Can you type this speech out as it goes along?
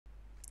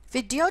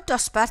Fideo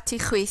dosbarth tu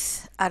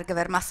chwith ar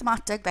gyfer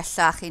mathemateg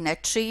bellach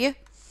 1-3,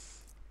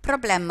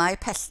 problemau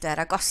Pellter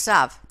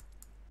Agosaf.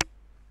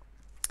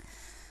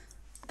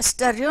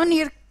 Ystyriwn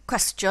i'r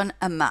cwestiwn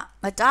yma.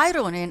 Mae dau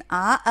ronin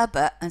A a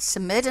B yn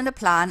symud yn y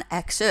plan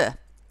x y.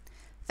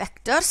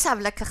 Vector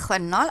safle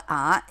cychwynnol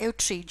A yw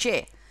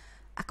 3j,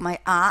 ac mae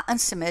A yn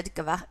symud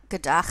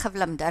gyda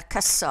chyflymder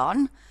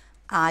cyson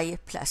I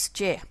plus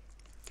j.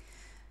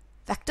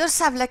 Vector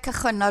safle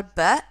cychwynnol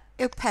B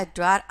yw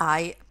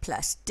 4i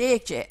plus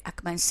 10j, ac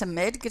mae'n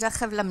symud gyda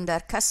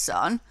chyflymder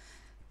cyson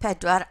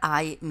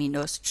 4i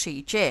minus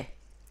 3j.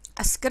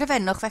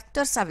 Ysgrifennwch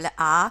vector safle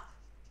a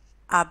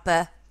B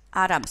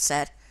ar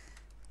amser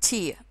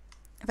t.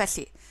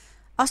 Felly,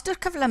 os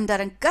dyw'r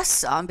cyflymder yn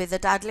gyson, bydd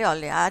y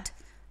dadleoliad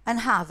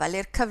yn hafel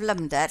i'r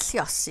cyflymder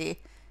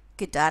lluosi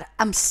gyda'r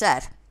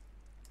amser.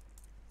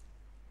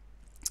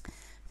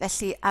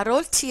 Felly, ar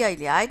ôl t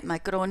eiliad,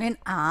 mae gronin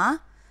A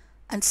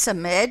yn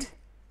symud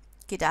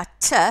gyda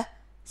t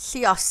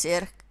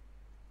lluosi'r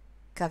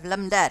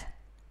cyflymder.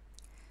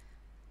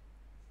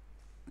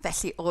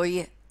 Felly,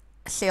 o'i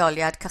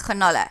lleoliad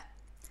cychwynnol.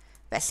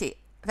 Felly,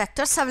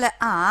 vector safle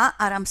A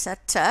ar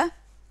amser t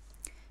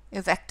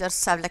yw vector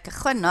safle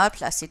cychwynnol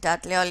plus I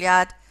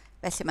dadleoliad.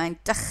 Felly, mae'n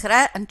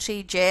dechrau yn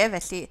 3j,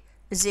 felly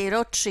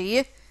 0,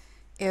 3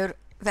 yw'r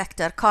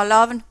vector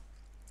colofn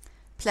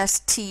plus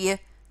t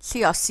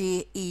lluosi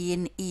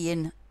 1,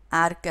 1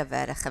 ar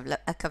gyfer y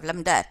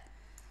cyflymder.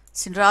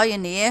 Sy'n rhoi i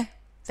ni,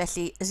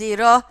 felly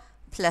 0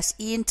 plus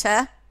 1 t,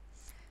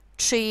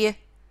 3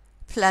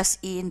 plus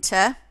 1 t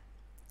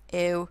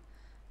yw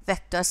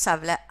vector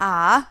safle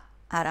A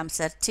ar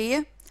amser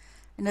t.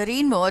 Yn yr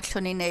un modd,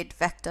 llwn ni'n gwneud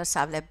vector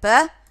safle B,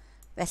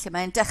 felly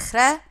mae'n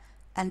dechrau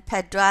yn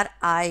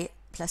 4i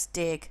plus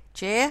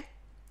 10j,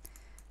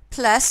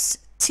 plus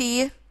t,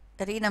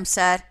 yr un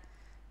amser,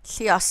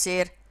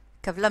 lluosi'r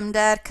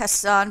cyflymder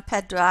cyson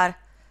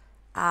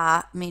 4a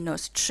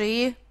minus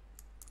 3,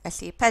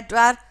 felly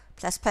 4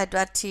 plus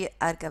 4t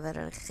ar gyfer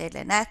yr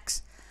uchelyn x,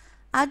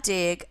 a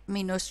 10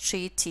 minus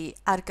 3t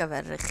ar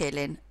gyfer yr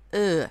uchelyn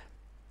y.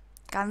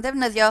 Gan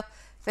ddefnyddio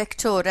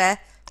vectorau,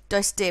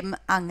 does dim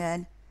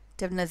angen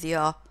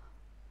defnyddio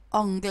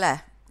ongle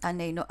a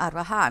neud nhw ar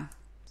wahân.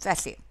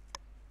 Felly,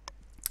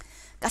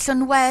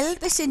 gallwn weld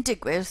beth sy'n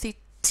digwydd wrth I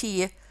t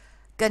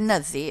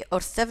gynyddu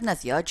wrth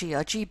ddefnyddio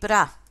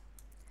GeoGebra.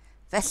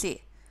 Felly,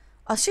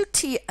 os yw t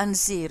yn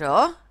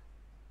 0,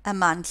 y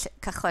man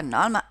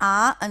cychwynnol, mae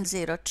A yn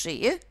 0,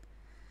 3,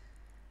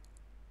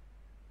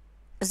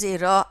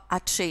 0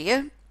 a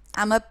 3,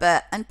 a mae B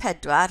yn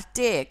 4,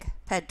 10,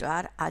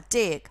 4 a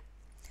 10.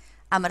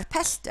 A mae'r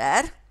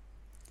pellter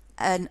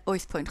yn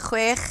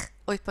 8.6,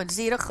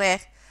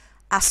 8.06,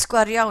 a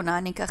sgwario hwnna,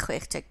 ni'n cael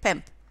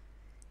 6.5.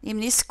 Ni'n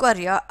mynd I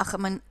sgwario ac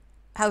mae'n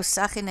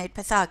hawsach I wneud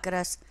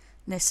Pythagoras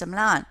nes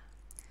ymlaen.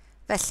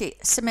 Felly,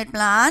 symud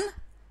mlaen,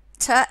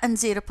 t yn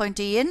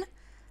 0.1,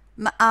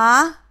 mae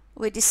A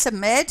wedi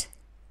symud,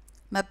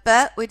 mae B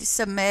wedi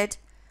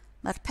symud,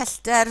 mae'r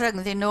pellter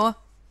rhyngddyn nhw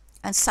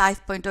yn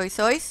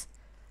 7.88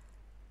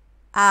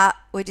 a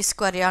wedi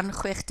sgwario'n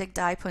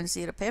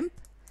 62.05.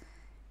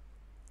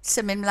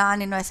 Symud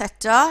mlaen unwaith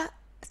eto,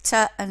 t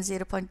yn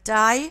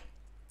 0.2,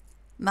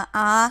 mae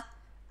A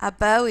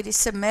B wedi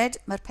symud,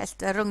 mae'r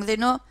pellter rhyngddyn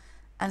nhw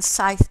yn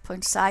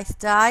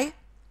 7.72,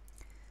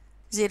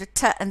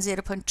 t yn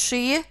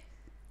 0.3,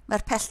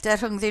 mae'r pellter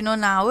rhyngddyn nhw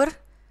nawr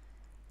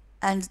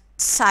yn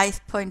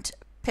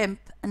 7.59.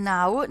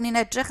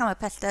 Ni'n edrych am y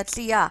pellter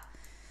llia.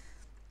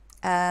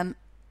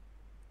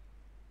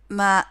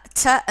 Mae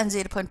t yn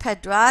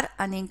 0.4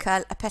 a ni'n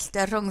cael y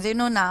pellter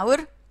rhyngddyn nhw nawr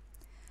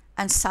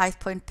yn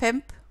 7.5.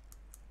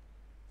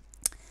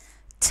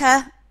 T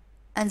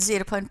yn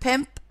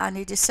 0.5 a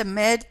ni wedi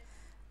symud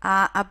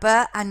a B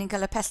a ni'n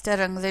cael y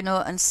pellter rhyngddyn nhw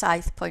yn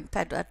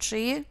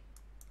 7.43.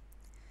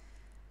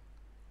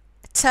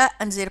 T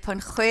yn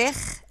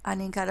 0.6 a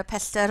ni'n cael y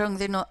pellter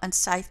rhyngddyn nhw yn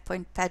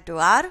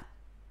 7.4.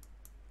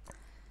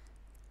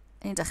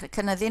 Ni'n dechrau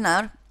cynyddu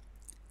nawr.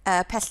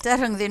 Pellter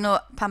rhyngddyn nhw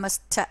pan mae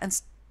t yn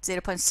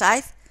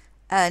 0.7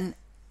 yn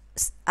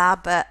a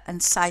B yn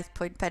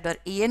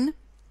 7.41.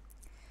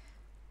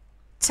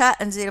 T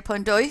yn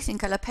 0.8, ni'n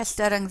cael y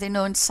pellter rhyngddyn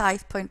nhw yn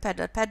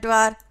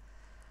 7.44.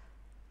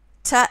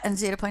 T yn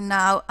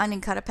 0.9 a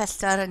ni'n cael y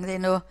pellter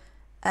rhyngddyn nhw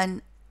yn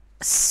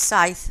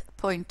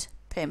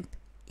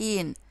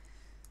 7.51.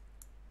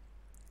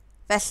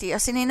 Felly,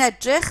 os ni'n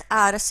edrych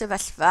ar y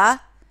sefyllfa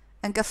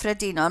yn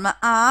gyffredinol, mae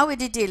A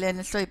wedi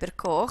dilyn y llwybr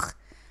coch,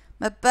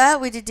 mae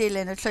B wedi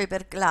dilyn y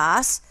llwybr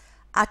glas,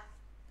 a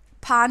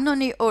pan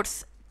o'n ni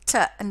wrth t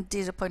yn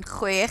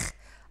 0.6,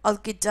 oedd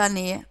gyda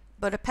ni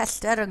bod y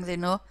pellter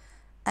rhyngddyn nhw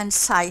yn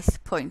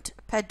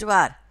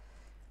 7.4.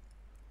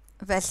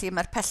 Felly,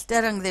 mae'r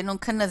pellter rhyngddyn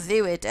nhw'n cynyddu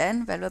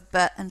wedyn, fel oedd B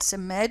yn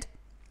symud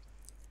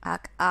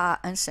ac A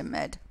yn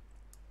symud.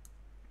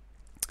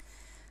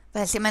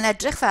 Felly, mae'n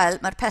edrych fel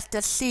mae'r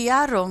pellter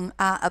llia rhwng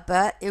A a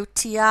B yw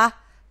tua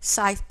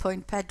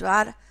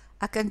 7.4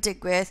 ac yn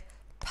digwydd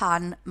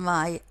pan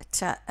mae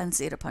t yn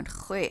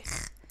 0.6.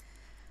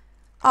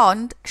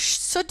 Ond,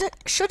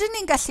 siwr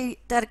ni'n gallu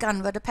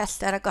darganfod y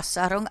pellter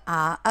agosaf rhwng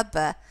A a B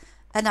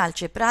yn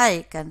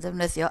algebraidd gan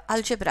ddefnyddio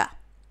algebra?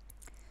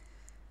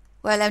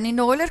 Wel, ewn ni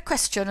nôl i'r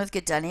cwestiwn oedd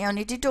gyda ni, o'n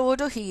ni wedi dod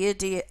o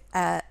hyd i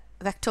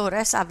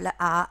fectorau safle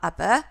A a B.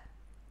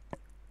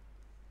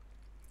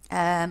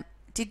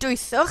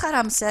 Didwythwch ar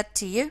amser T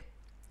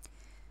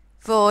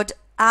fod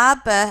A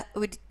B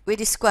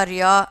wedi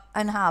sgwario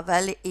yn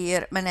hafel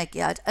i'r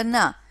mynegiad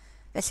yna.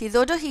 Felly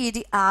ddod o hyd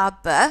i A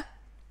B,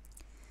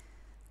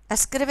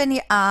 ysgrifennu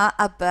A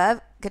a B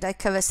gyda'i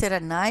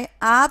cyfesurynau.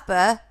 A B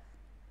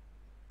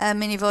yn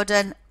mynd i fod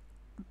yn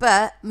B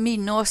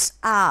minus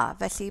A.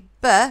 Felly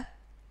B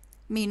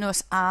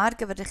minus A ar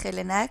gyfer y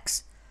chilyn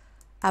X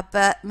a B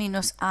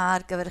minus A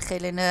ar gyfer y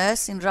chilyn Y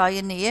sy'n rhoi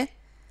i ni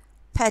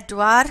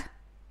 4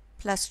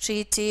 plus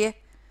 3t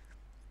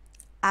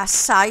a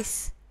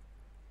 7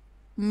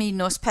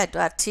 minus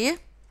 4t.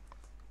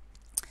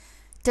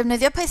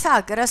 Defnyddio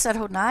Pythagoras ar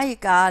hwnna i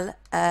gael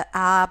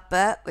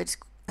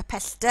y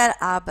pellter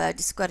A B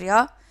wedi sgwario.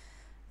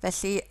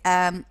 Felly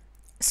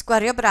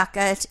sgwario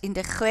bracket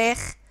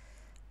 16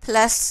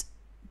 plus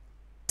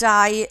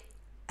 2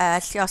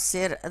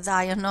 lliosur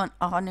ddau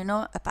ohonyn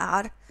nhw, y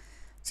par.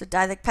 So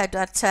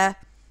 24t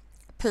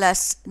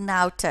plus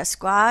 9t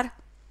sgwar.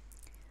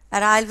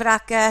 Yr ail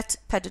bracket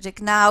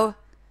 49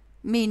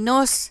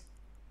 minus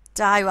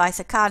 2 waith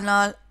y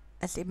canol,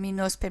 felly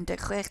minus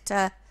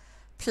 56t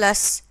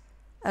plus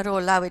yr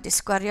ola wedi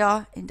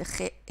sgwario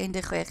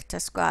 16t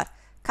sgwar.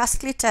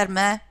 Casglu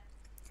termau,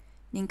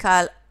 ni'n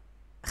cael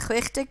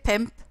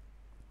 65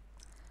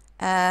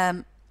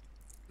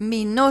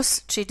 minus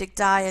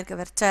 32 ar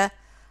gyfer t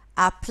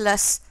a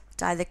plus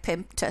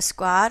 25t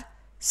sgwar,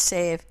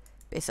 sef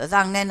beth oedd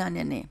angen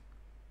arnyn ni.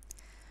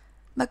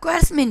 Mae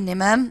gwerth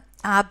minimum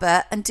A B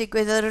yn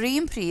digwydd ar yr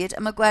un pryd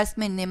y mae gwerth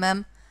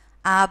minimum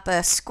A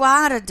B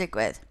sgwar yn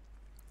digwydd.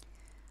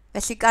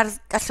 Felly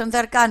gallwn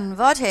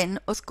ddarganfod hyn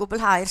wrth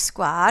gwblhau'r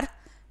sgwar,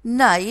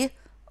 neu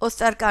wrth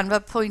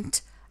ddarganfod pwynt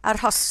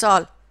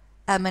arhosol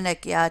y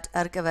mynegiad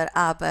ar gyfer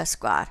A B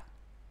sgwar.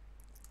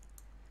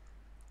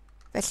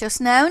 Felly os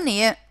newn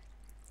ni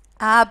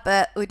A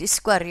B wedi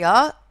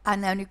sgwario a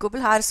newn ni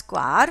gwblhau'r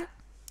sgwar,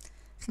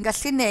 chi'n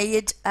gallu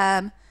neud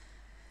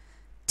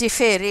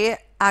differi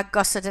a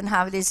gosod yn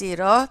hafel i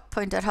 0,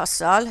 pwynt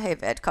arhosol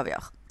hefyd,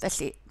 cofiwch.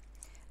 Felly,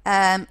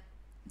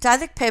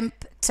 25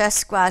 t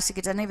sgwar sydd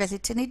gyda ni, felly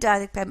tynnu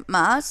 25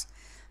 mas,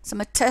 so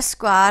mae t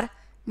sgwar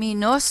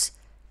minus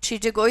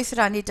 38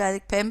 rannu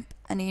 25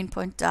 yn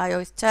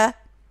 1.28 t,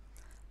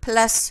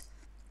 plus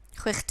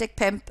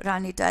 65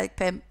 rannu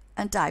 25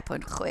 yn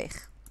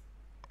 2.6.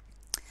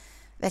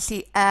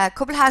 Felly,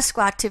 cwblhau'r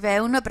sgwar tu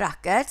fewn y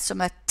bracket, so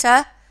mae t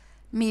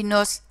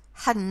minus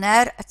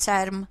hanner y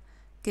term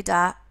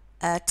gyda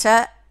t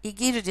i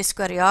gyd wedi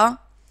sgwario,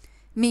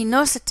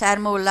 minus y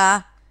term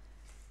ola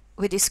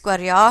wedi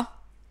sgwario,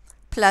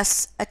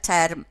 plus y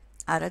term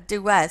ar y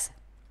diwedd.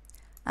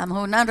 A mae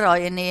hwnna'n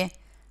rhoi i ni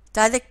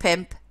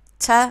 25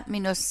 t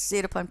minus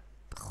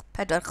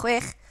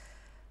 0.46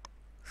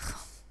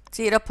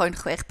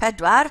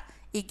 0.64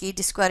 i gyd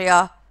i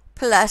sgwario,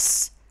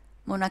 plus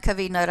mae hwnna'n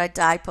cyfuno i roi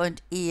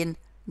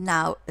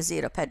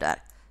 2.1904.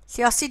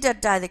 Lliosi dy'r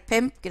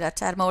 25 gyda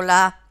term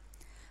ola,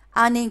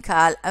 a ni'n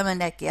cael y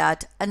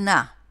mynegiad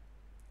yna.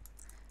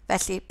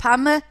 Felly,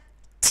 pam y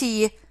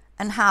t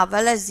yn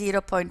hafel y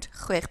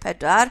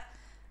 0.64,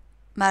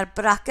 mae'r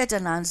bracket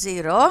yna'n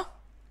 0,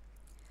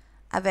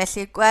 a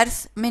felly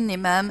gwerth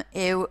minimum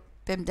yw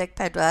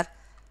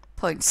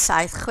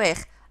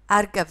 54.76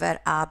 ar gyfer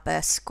A B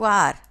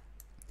sgwar.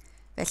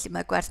 Felly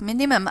mae gwerth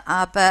minimum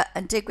A B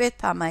yn digwydd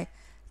pan mae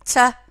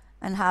t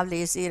yn hafel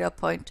i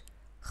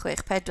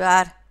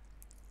 0.64,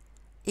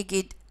 i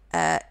gyd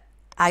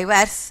a'i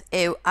werth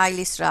yw ail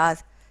isradd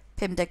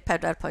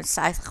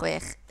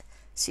 54.76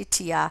 sy'n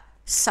tua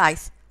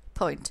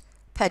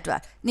 7.4.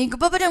 Ni'n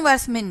gwybod bod yn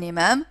werth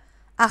minimum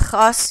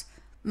achos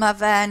mae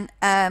fe'n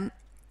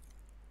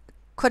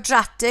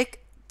quadratic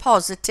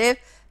positif,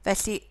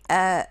 felly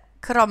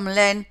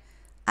cromlyn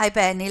a'i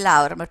benni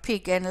lawr. Mae'r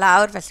pigen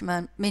lawr, felly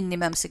mae'n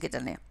minimum sydd gyda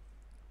ni.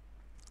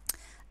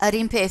 Yr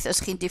un peth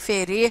os chi'n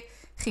differi,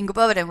 chi'n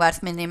gwybod bod yn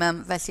werth minimum,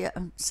 felly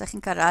os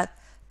chi'n cyrraedd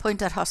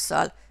pwynt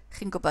arhosol,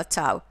 chi'n gwybod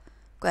taw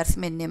gwerth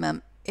minimum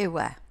yw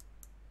e.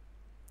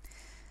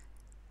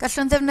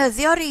 Gallwn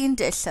ddefnyddio'r un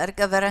dull ar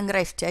gyfer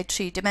enghreifftiau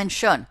 3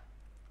 dimensiwn.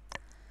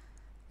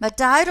 Mae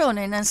 2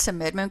 ronyn yn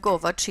symud mewn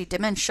gofod 3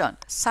 dimensiwn.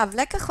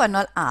 Safle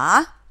cychwynnol A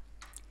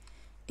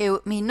yw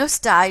minus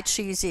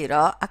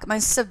 230 ac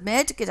mae'n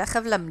symud gyda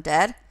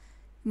chyflymder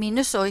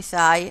minus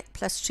 8i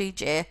plus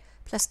 3j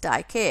plus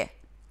 2k.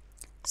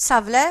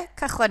 Safle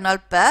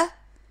cychwynnol B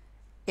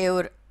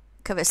yw'r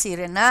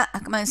cyfesur yna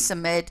ac mae'n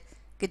symud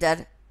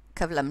gyda'r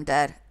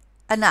cyflymder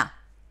yna.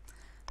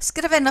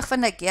 Ysgrifennwch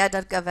fynegiad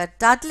ar gyfer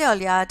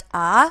dadleoliad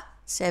A,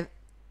 sef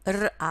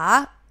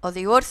RA,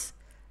 oddi wrth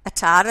y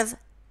tardd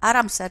ar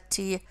amser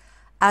T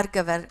ar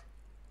gyfer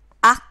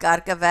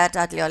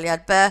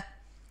dadleoliad B,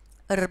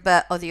 RB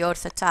oddi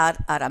wrth y tardd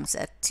ar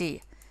amser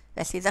T.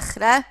 Felly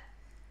ddechrau,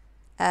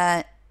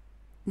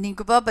 ni'n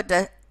gwybod bod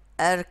y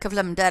yr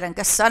cyflymder yn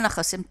gyson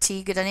achos ym t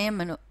gyda ni,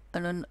 maen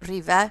nhw'n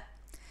rhifau.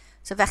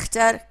 So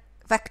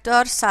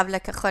vector safle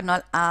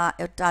cychwynnol A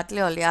yw'r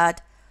dadleoliad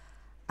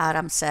ar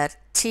amser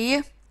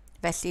t,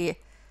 felly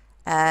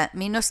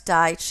minus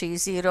 2, 3,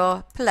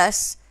 0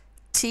 plus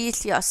t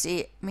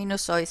lluosi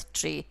minus 8,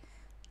 3,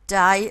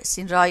 2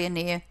 sy'n rhoi i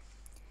ni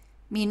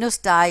minus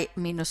 2,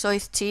 minus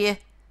 8t,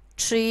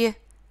 3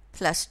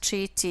 plus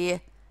 3t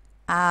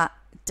a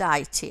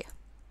 2t.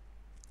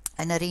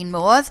 Yn yr un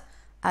modd,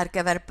 ar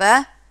gyfer b,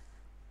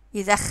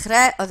 i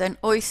ddechrau oedd yn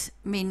 8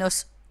 minus,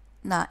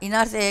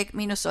 11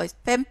 minus 8,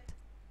 5,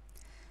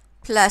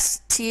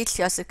 plus t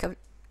lluos y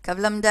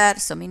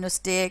cyflymder, so minus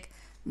 10,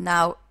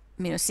 9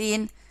 minus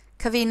 1,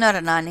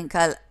 cyfuno'r yna, ni'n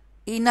cael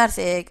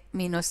 11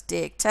 minus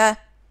 10 t,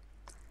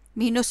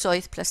 minus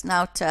 8 plus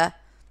 9 t,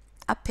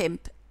 a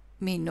 5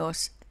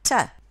 minus t.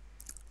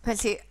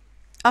 Felly,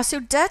 os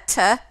yw dy t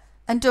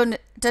yn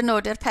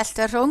dynodi'r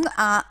pellter rhwng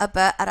a y b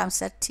ar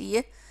amser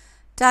t,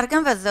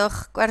 darganfyddwch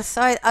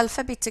gwerthoedd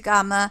alpha, beta,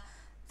 gamma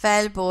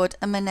fel bod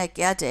y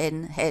mynegiad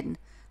hyn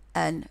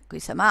yn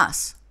gweithio mas.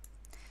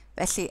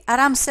 Felly, ar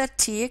amser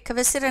t,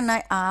 cyfysur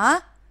ynnau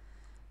a,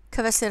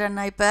 cyfysur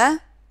ynnau b,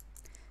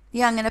 ni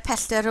angen y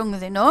pellter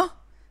rhwngddyn nhw.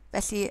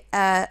 Felly,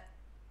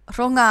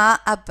 rhwng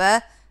a b,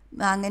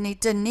 mae angen i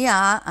dynnu a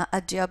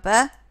ydio b.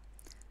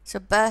 So,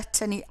 b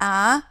tynnu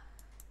a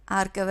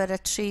ar gyfer y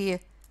 3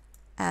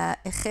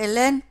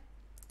 uchelyn.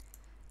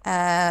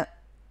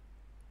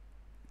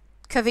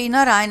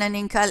 Cyfuno'r ein, a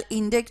ni'n cael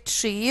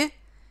 13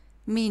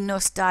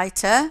 minus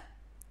 2t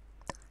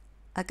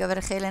ar gyfer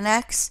uchelyn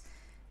x,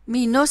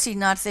 minus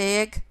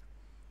 11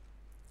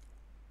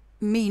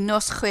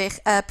 minus 6,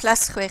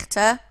 plus 6t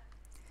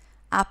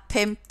a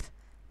 5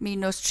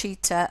 minus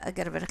 3t ar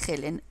gyfer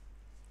uchelyn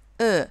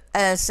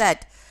z.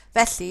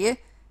 Felly,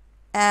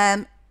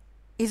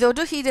 i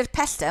ddod o hyd i'r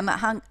pellter,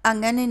 mae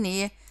angen i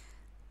ni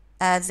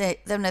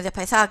ddefnyddio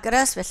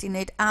Pythagoras, felly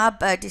wneud a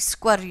b di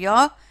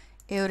sgwario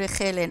yw'r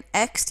uchelyn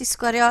x di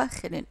sgwario,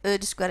 uchelyn y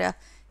di sgwario,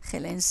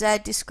 uchelyn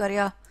z di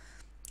sgwario.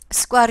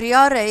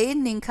 Sgwario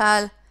rein, ni'n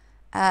cael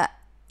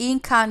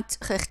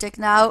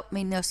 169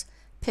 minus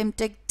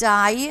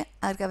 52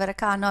 ar gyfer y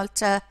canol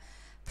t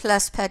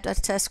plus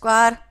 4t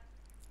sgwar,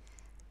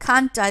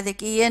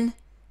 121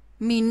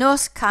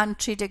 minus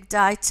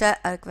 132t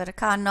ar gyfer y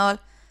canol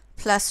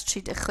plus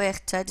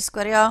 36t di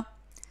sgwario,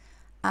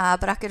 a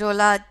braced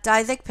ola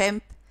 25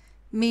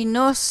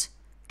 minus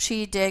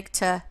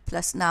 30t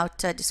plus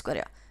 9t di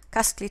sgwario.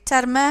 Casglu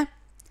termau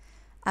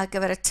ar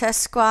gyfer y t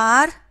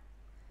sgwar,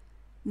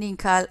 ni'n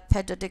cael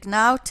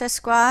 49t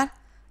sgwar,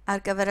 ar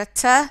gyfer y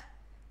t,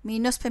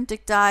 minus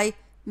 52,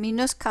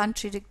 minus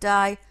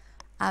 132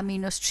 a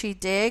minus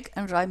 30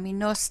 yn rhoi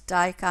minus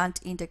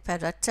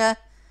 214t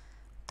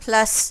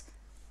plus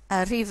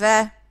y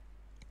rhifau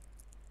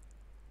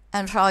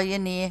yn rhoi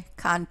i ni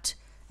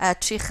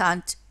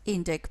 315.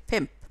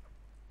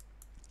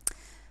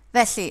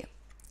 Felly, y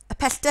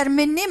pellter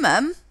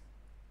minimum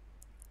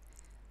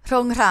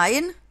rhwng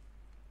rhain,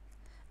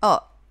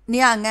 ni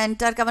angen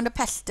dargafon y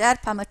pellter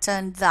pan mae t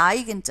yn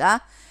 2 gynta,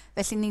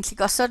 felly ni'n gallu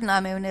gosod yna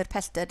mewn i'r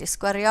pellter di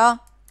sgwario.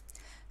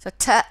 So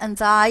t yn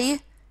 2,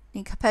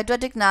 ni'n cael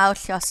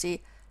 49 lluosi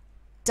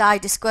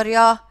 2 di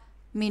sgwario,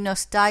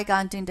 minus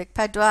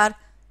 214,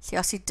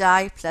 lluosi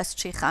 2 plus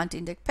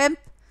 315,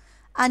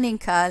 a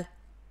ni'n cael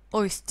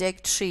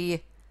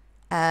 83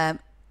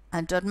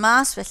 yn dod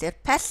mas, felly'r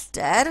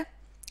pellter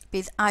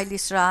bydd ail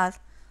isradd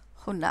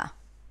hwnna.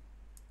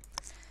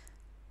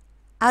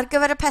 Ar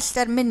gyfer y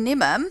pellter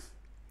minimum,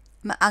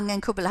 mae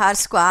angen cwblhau'r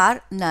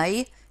sgwar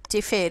neu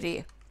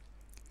differi.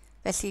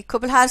 Felly,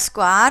 cwblhau'r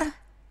sgwar,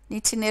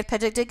 ni'n tynnu'r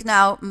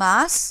 49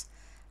 mas,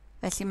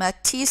 felly mae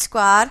t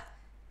sgwar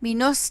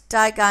minus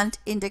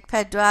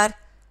 214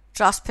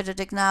 dros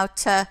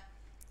 49t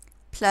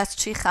plus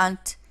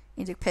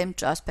 315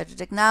 dros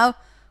 49.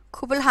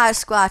 Cwblhau'r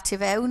sgwar tu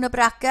fewn y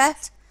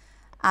bracet,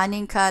 a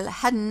ni'n cael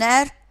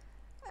hanner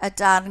y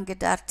darn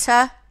gyda'r t,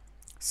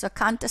 so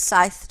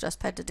 107 dros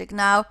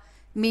 49,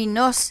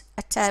 minus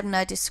y term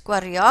na di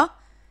sgwario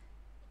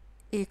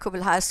i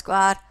cwblhau'r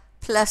sgwar,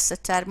 plus y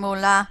term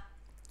ola.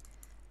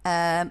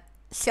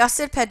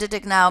 Lluosir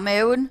 49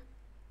 mewn,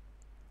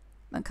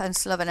 mae'n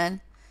canslo fan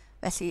hyn.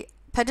 Felly,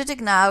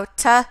 49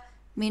 t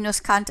minus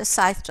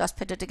 107 dros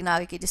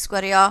 49 i gyd i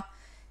sgwario,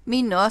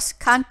 minus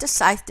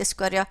 107 di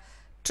sgwario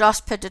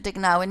dros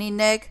 49 yn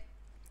unig,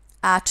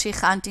 a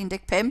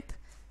 315,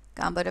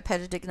 gan bod y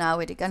 49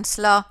 wedi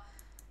ganslo.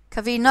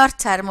 Cyfuno'r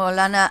term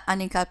ola yna, a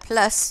ni'n cael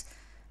plus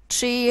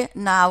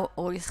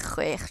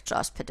 3986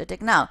 dros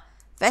 49.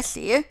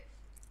 Felly,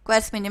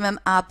 gwerth minimum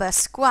a b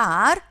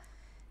sgwar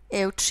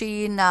yw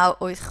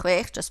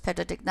 3986 dros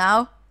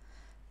 49,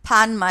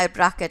 pan mae'r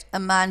braced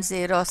yma'n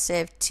 0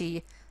 sef t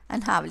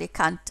yn haflu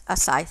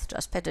 107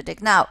 dros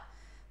 49.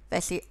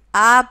 Felly,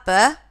 a b,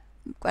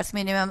 gwerth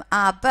minimum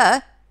a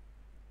b,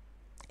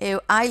 yw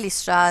ail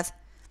isradd,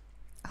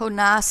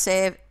 hwnna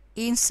sef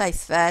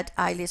 1/7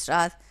 ail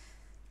isradd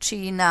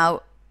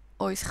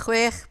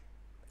 3986,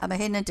 a mae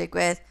hyn yn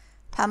digwydd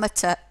pan mae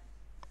t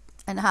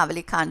yn haflu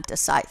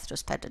 107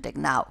 dros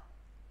 49.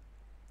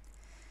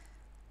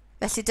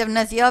 Felly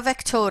defnyddio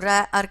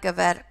vectora ar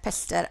gyfer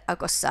Pellter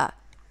Agosaf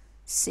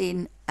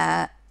sy'n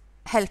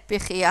helpu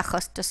chi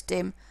achos does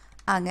dim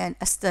angen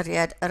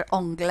ystyried yr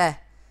ongle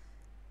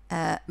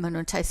maen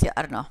nhw'n teithio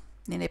arno.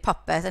 Ni'n ei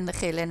popeth yn y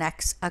chelyn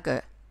X ag Y.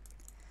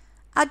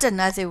 A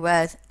dyna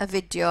ddiwedd y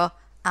fideo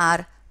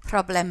ar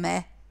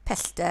problemau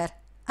Pellter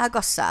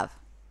Agosaf.